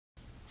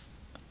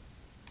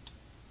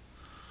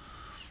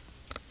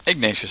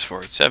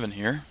Ignatius487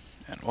 here,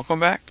 and welcome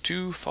back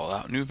to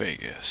Fallout New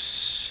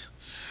Vegas.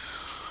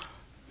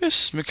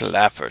 Miss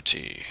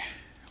McLafferty.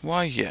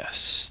 Why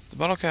yes, the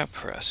bottle cap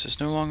press is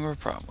no longer a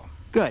problem.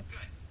 Good.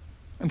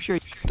 I'm sure.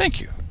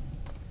 Thank you.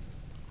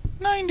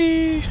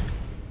 90!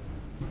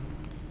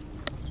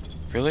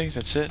 Really?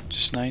 That's it?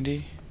 Just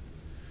 90?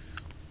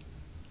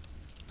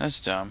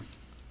 That's dumb.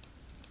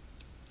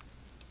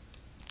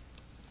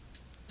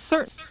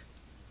 Sir.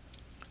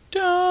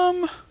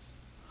 Dumb!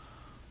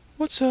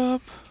 What's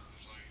up?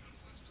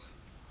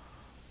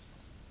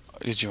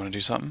 Did you want to do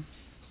something?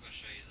 I was going to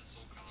show you the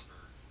soul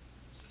caliber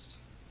system.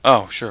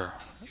 Oh, sure.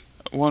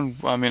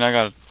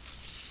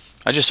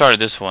 I just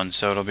started this one,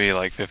 so it'll be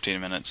like 15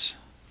 minutes.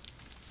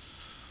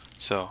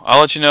 So,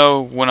 I'll let you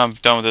know when I'm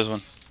done with this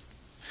one.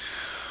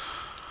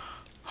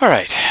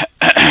 Alright.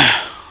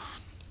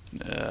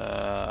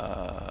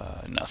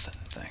 Nothing,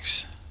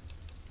 thanks.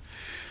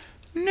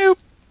 Nope.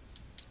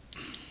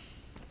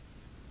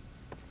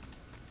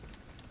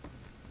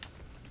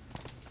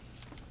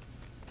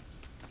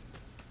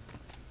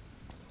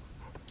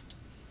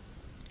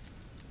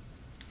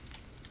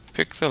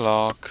 Pick the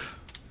lock.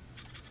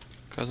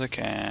 'Cause I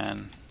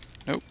can.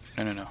 Nope.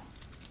 No.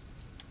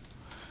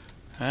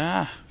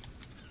 Ah.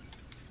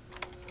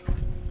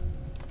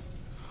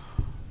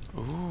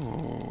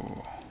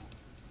 Ooh.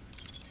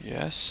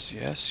 Yes.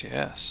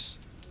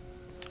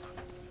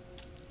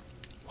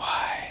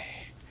 Why?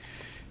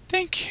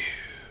 Thank you.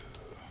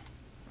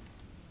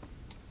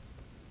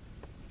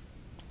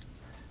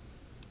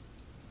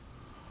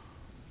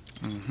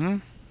 Mm-hmm.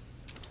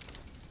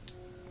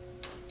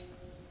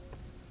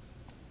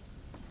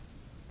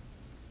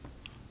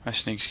 My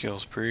sneak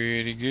skill's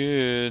pretty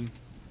good.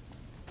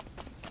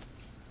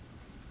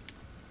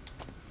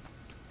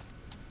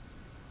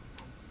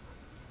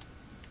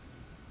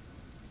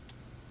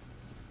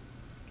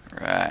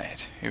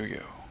 Right, here we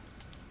go.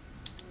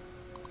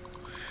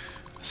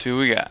 Let's see what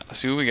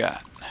we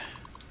got.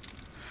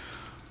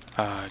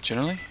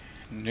 Generally?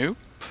 Nope.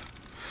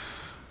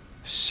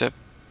 Sip,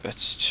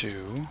 that's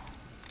 2.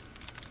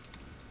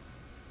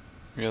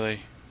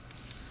 Really?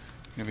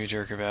 Gonna be a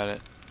jerk about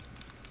it.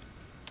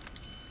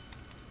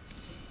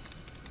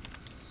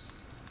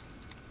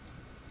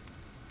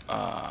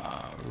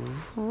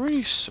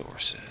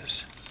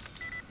 Resources.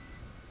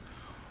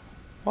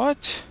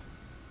 What?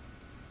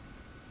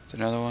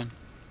 Another one?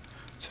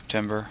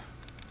 September.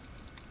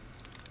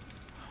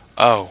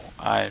 Oh,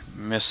 I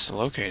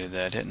mislocated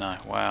that, didn't I?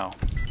 Wow.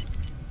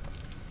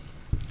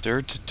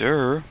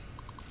 Dur.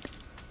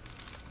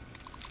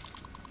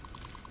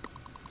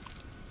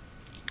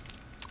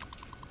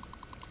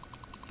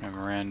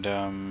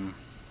 Memorandum.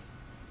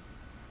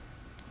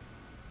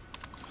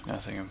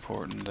 Nothing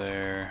important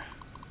there.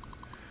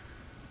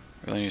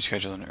 Really need to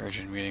schedule an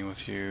urgent meeting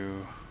with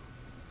you.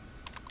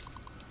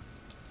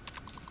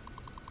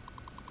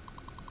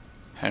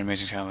 Had an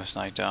amazing time last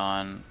night,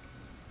 Don.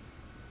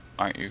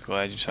 Aren't you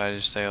glad you decided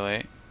to stay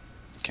late?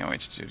 Can't wait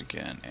to do it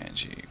again,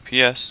 Angie.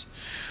 P.S.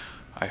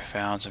 I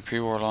found some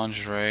pre-war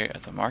lingerie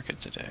at the market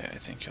today. I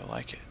think you'll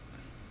like it.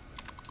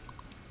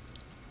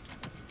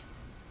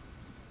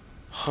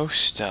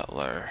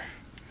 Hostetler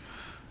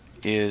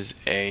is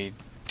a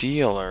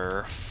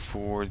dealer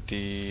for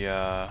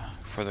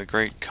the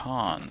Great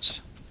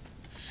Khans.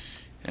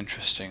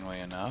 Interestingly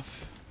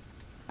enough.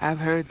 I've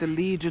heard the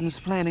Legion's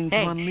planning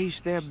to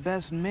unleash their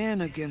best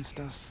men against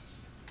us.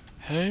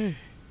 Hey.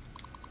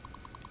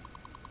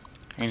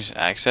 I can just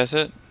access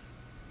it?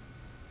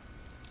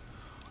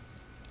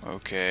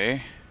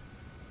 Okay.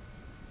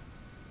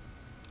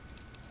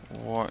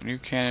 What new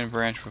cannon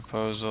branch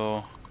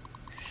proposal?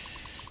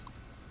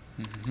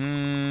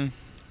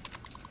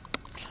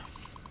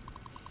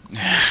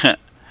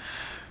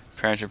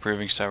 Parents are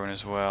proving stubborn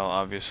as well.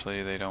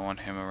 Obviously, they don't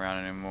want him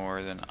around any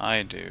more than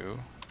I do.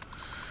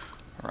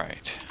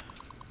 Right.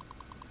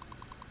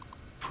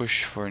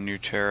 Push for a new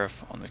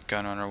tariff on the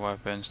gun owner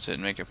weapons.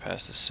 Didn't make it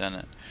past the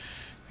Senate.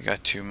 They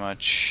got too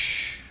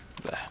much.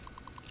 Blah.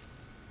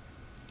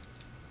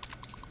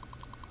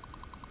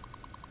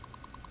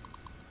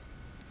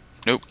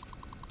 Nope.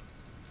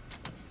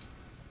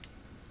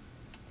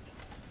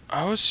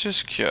 I was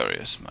just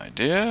curious, my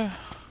dear.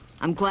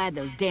 I'm glad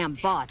those damn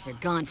bots are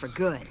gone for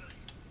good.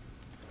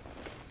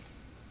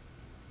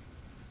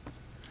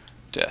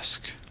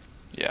 Desk.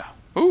 Yeah.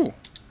 Ooh.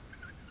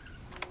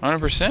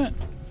 100%.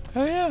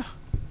 Hell yeah.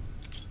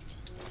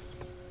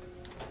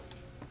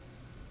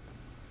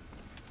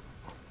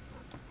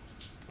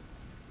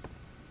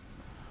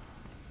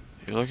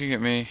 You're looking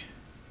at me.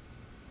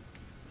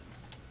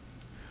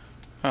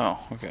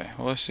 Oh, okay.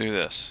 Well, let's do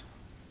this.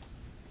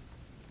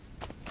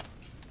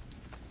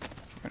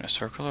 We're gonna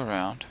circle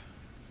around.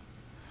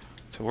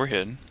 So we're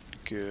hidden.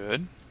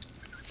 Good.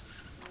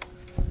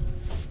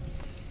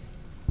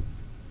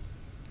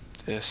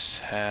 This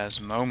has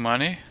mo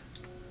money.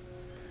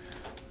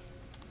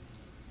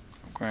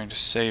 I'm going to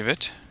save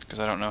it because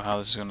I don't know how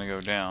this is going to go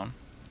down.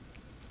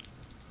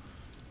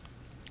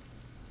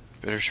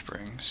 Bitter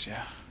Springs,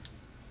 yeah.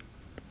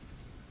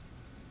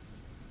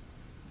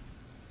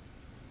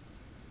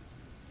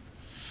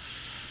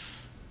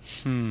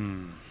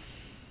 Hmm.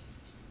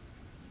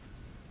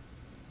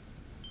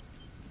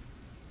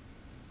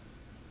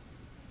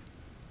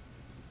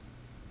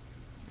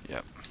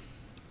 Yep.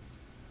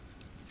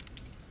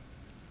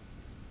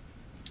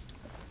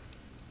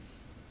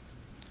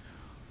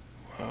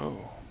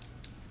 Whoa.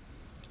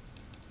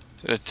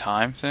 Is it a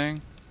time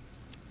thing?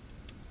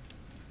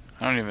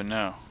 I don't even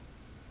know.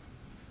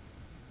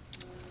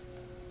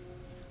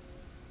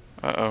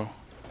 Uh-oh.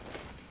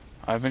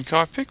 I've been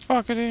caught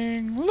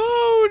pickpocketing.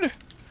 Load!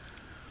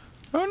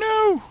 Oh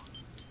no!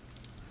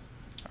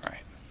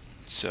 Alright.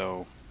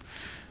 So,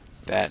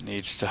 that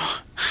needs to...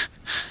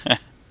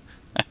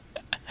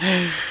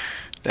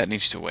 that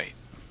needs to wait.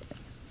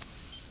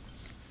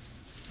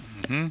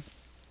 Mm-hmm.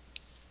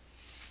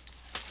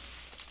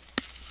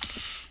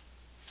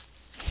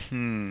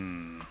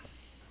 Hmm.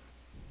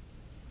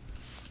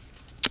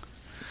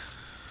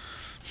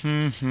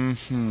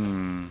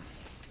 Hmm.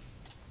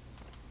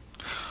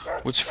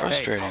 What's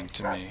frustrating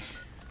to me...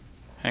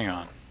 Hang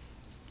on.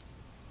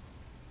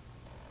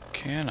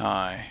 Can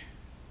I...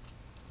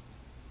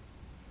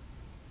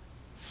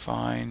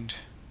 find...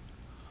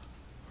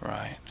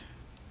 Right.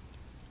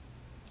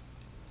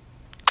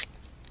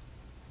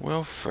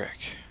 Well,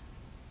 frick.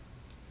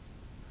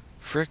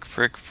 Frick,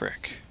 frick,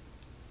 frick.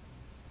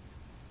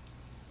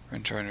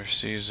 Enter under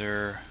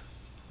Caesar.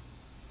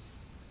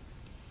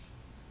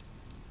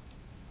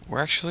 We're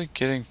actually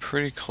getting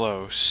pretty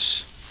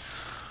close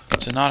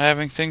to not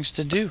having things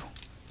to do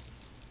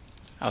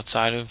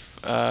outside of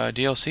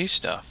DLC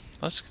stuff.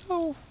 Let's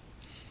go.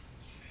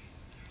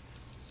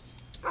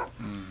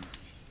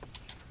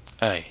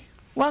 Hey,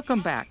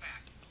 Welcome back.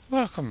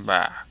 welcome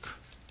back.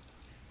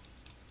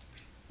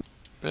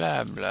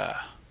 Blah blah.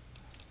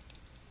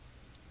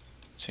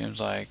 Seems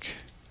like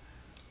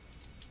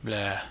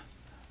blah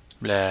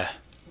blah.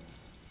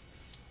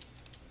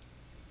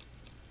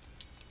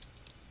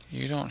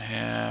 You don't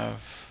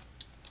have...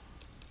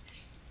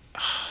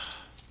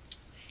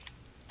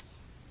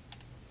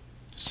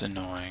 It's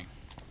annoying.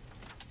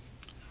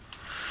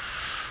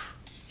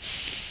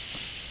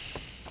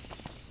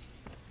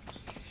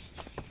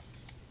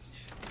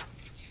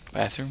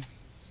 Bathroom?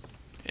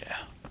 Yeah.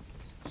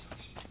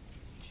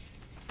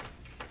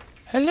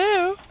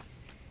 Hello?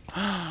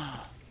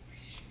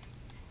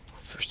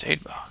 First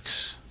aid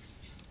box.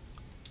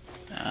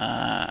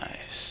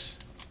 Nice.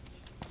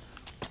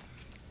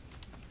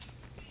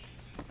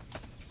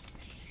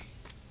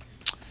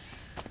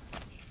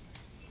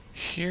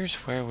 Here's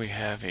where we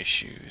have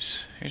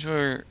issues. Here's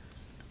where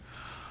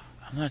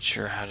I'm not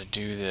sure how to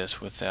do this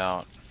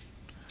without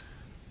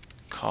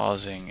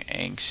causing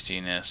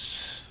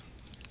angstiness.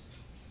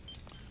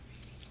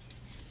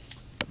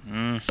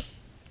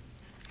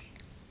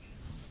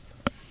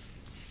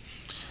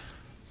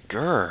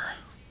 Grr.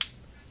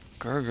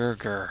 Grr, grr,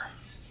 grr.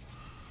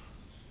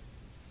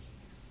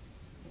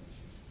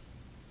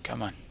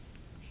 Come on.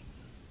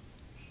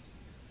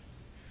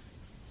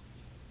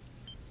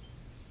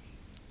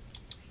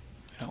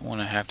 I don't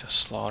want to have to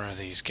slaughter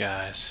these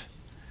guys.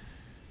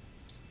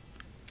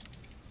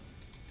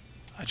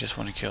 I just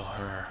want to kill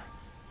her.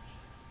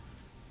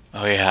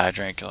 Oh yeah, I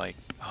drank like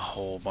a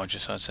whole bunch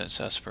of Sunset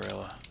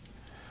Sarsaparilla.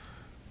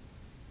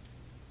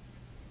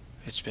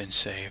 It's been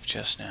saved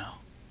just now.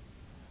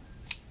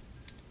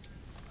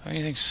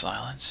 Anything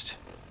silenced?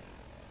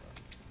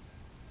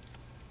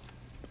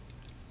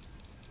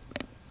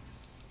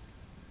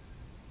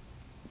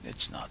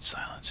 It's not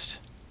silenced.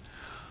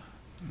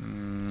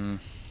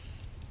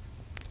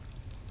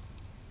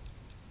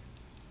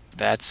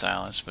 That's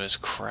silenced, but it's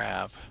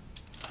crap.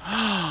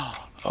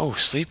 Oh,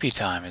 sleepy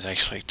time is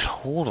actually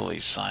totally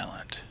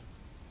silent.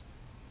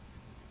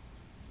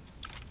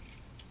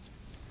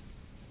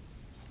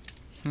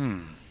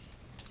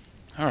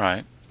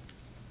 Alright.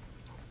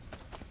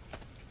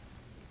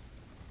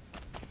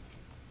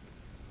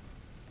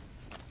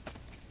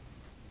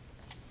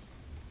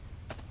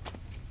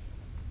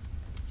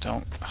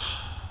 Don't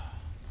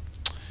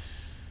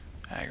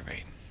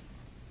aggravate.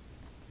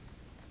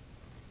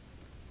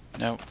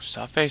 No,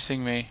 stop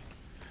facing me.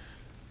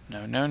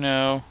 No, no,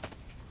 no.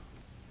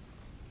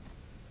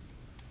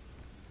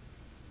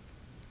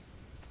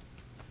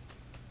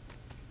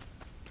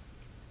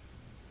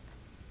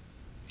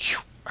 Phew.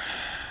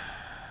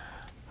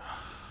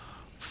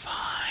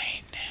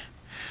 Fine.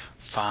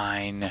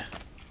 Fine.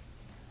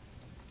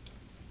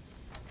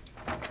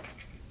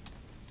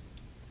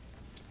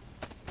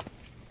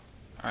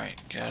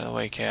 Alright, get out of the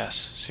way, Cass.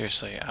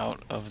 Seriously,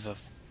 out of the...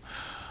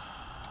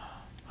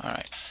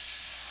 Alright.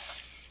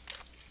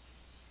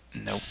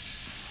 Nope.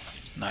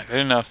 Not good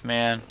enough,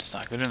 man. It's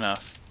not good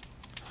enough.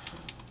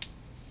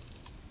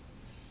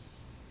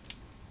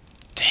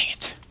 Dang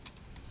it.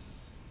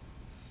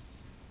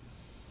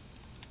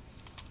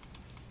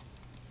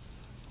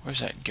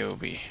 Where's that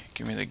goby?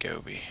 Give me the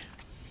goby.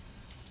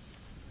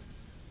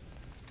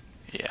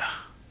 Yeah.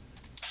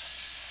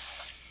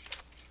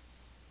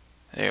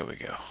 There we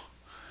go.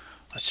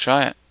 Let's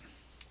try it.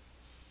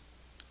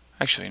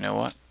 Actually, you know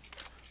what?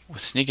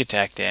 With sneak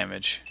attack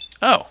damage.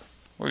 Oh,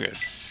 we're good.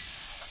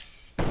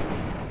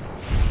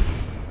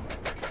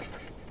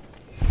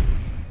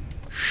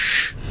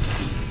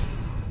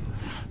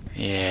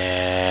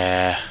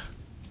 Yeah.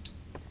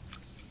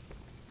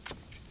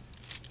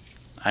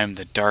 I'm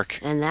the dark.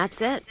 And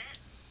that's it.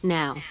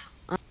 Now,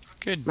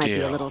 Good might be a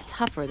deal. little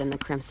tougher than the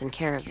Crimson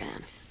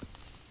Caravan.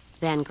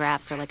 Van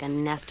Graffs are like a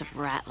nest of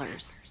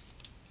rattlers.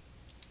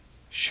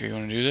 Sure you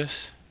want to do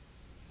this?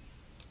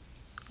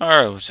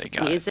 Alright, let's say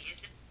got it.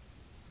 Music.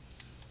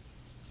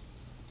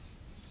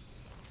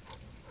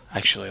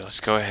 Actually,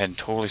 let's go ahead and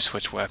totally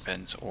switch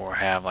weapons or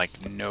have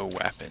like no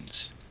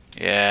weapons.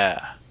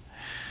 Yeah.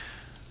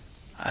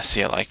 I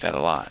see it like that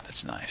a lot.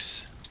 That's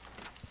nice.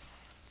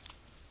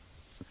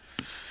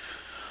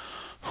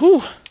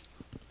 Whew.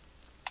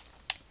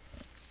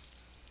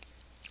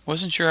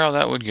 Wasn't sure how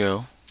that would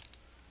go.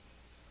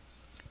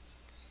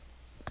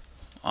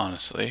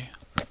 Honestly.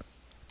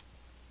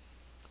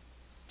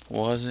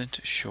 Wasn't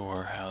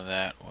sure how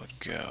that would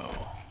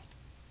go.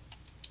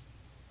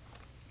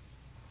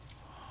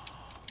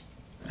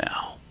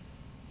 Now,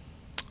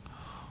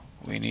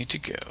 we need to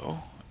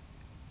go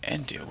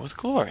and deal with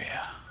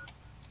Gloria.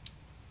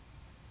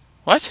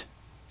 What?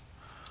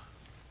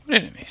 What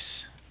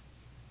enemies?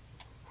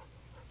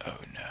 Oh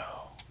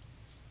no.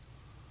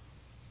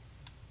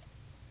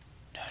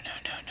 No, no,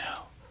 no,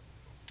 no.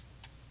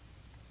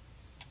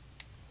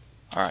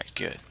 Alright,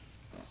 good.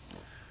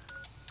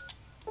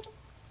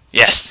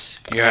 Yes!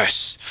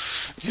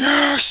 Yes!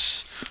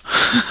 Yes!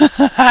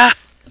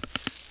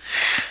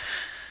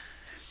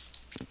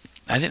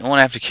 I didn't want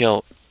to have to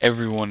kill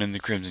everyone in the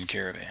Crimson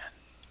Caravan.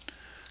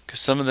 Because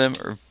some of them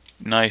are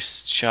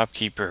nice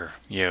shopkeeper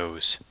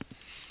yos.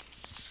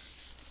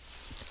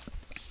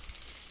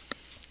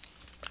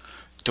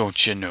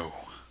 Don't you know?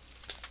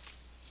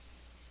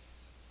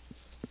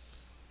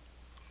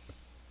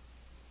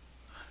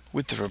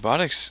 With the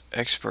robotics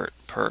expert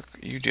perk,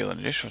 you deal an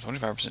additional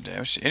 25%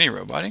 damage to any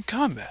robot in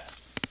combat.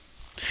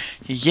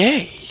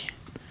 Yay!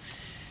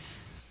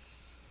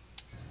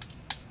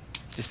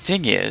 The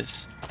thing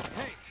is...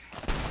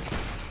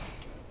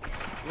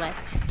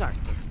 Let's start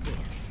this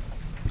dance.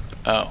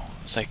 Oh,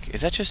 it's like,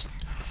 is that just...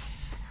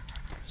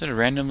 Is it a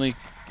randomly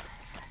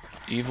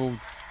evil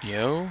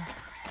yo?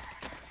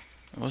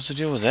 What's the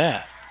deal with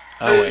that?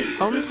 Oh wait,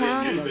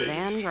 Hometown of the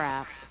Van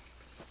Graffs.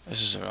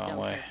 this is the wrong Don't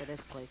way. care for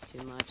this place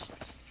too much.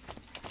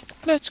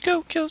 Let's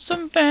go kill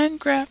some Van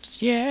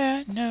Graffs,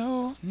 yeah,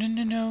 no, no,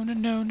 no, no, no,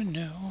 no, no,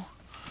 no.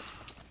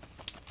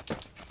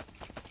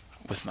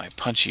 With my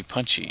punchy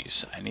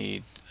punchies, I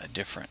need a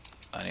different,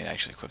 I need to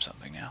actually equip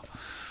something now.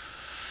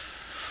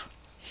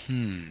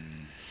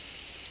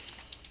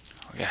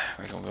 Yeah,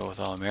 we're gonna go with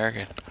All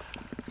American.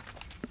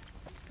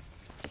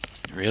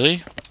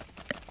 Really?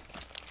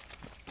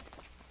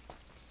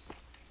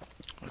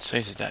 Let's say,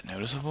 is it that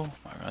noticeable?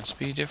 My run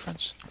speed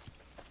difference?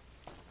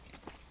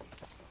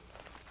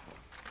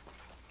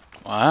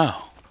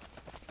 Wow.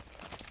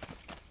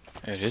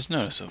 It is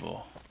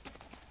noticeable.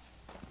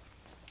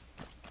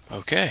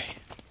 Okay.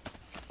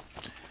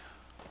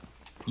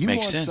 You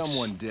Makes want sense.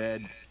 someone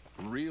dead?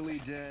 Really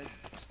dead?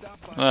 Stop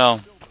by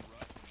Well,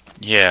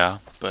 yeah,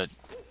 but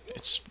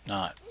it's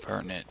not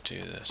pertinent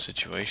to the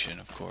situation,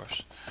 of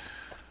course.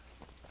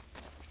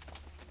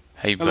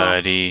 Hey, Hello.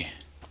 buddy.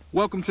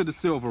 Welcome to the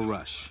Silver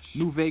Rush,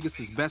 New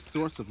Vegas' best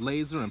source of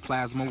laser and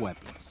plasma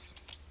weapons.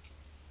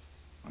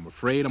 I'm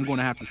afraid I'm going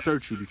to have to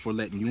search you before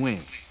letting you in.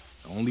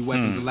 The only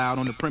weapons allowed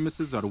on the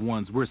premises are the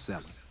ones we're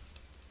selling.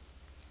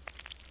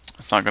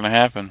 It's not gonna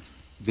happen.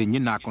 Then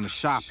you're not going to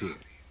shop here.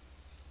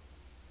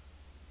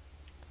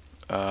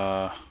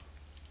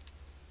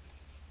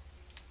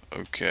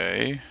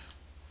 Okay.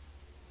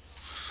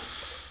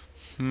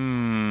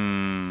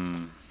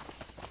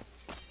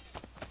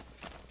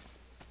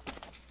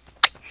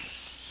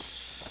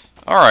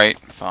 Alright,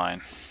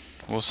 fine.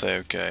 We'll say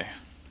okay.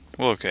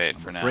 We'll okay it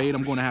for I'm now. afraid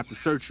I'm going to have to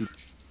search you.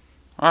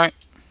 Alright.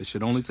 It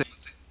should only take...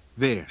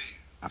 There.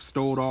 I've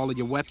stored all of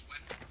your weapons.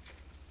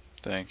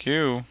 Thank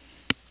you.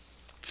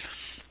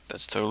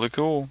 That's totally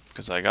cool,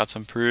 because I got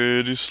some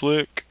pretty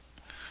slick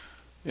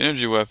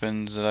energy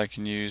weapons that I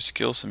can use to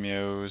kill some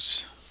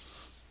yos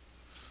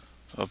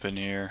up in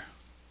here.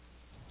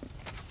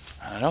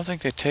 And I don't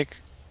think they take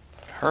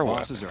her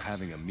weapon. Bosses are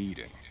having a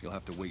meeting. You'll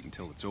have to wait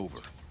until it's over.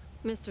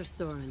 Mr.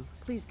 Soren,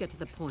 please get to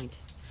the point.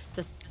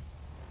 This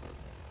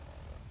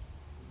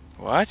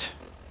What?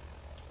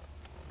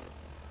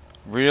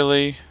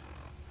 Really?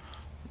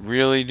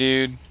 Really,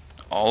 dude?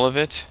 All of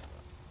it?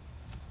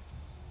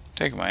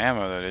 Take my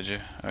ammo though, did you?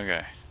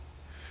 Okay.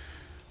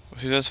 Well,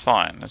 see, that's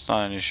fine. That's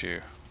not an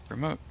issue.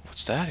 Remote.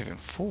 What's that even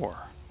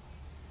for?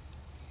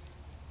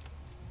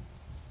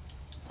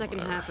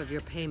 second half of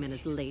your payment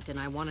is late, and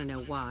I want to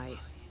know why.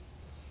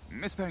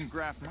 Miss Van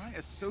Graff, my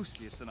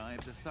associates and I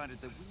have decided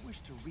that we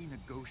wish to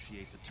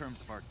renegotiate the terms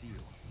of our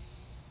deal.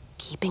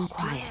 Keeping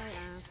quiet. May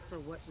I ask for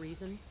what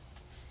reason?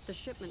 The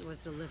shipment was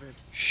delivered.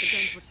 The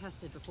Shh. guns were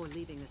tested before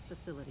leaving this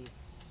facility.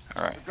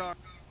 Alright.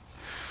 Regardless,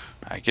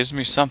 That gives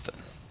me something.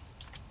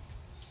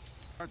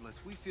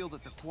 we feel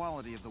that the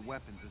quality of the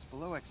weapons is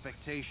below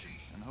expectation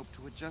and hope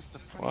to adjust the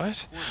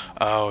price What? accordingly.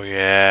 Oh,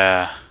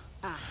 yeah.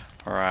 Ah,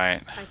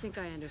 Right. I think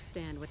I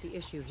understand what the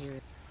issue here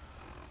is.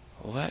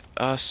 let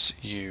us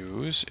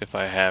use, if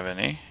I have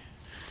any,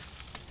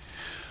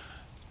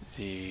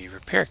 the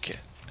repair kit.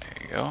 There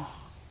you go.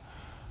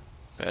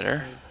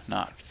 Better.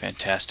 Not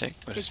fantastic,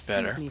 but it's Excuse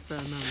better. me for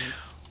a moment.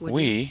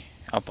 would you?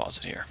 I'll pause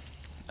it here.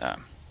 We're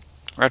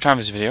out of time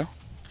for this video.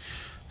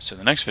 So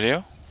the next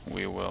video,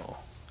 we will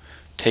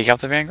take out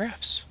the Van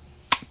Graffs.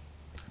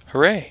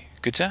 Hooray!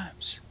 Good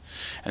times.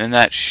 And then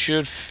that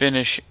should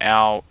finish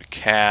out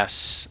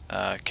Cassidy's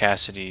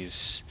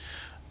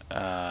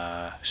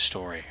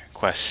story,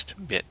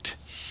 quest bit.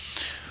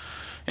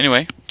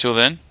 Anyway, till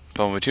then,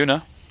 Bone with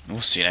Tuna, and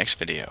we'll see you next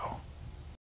video.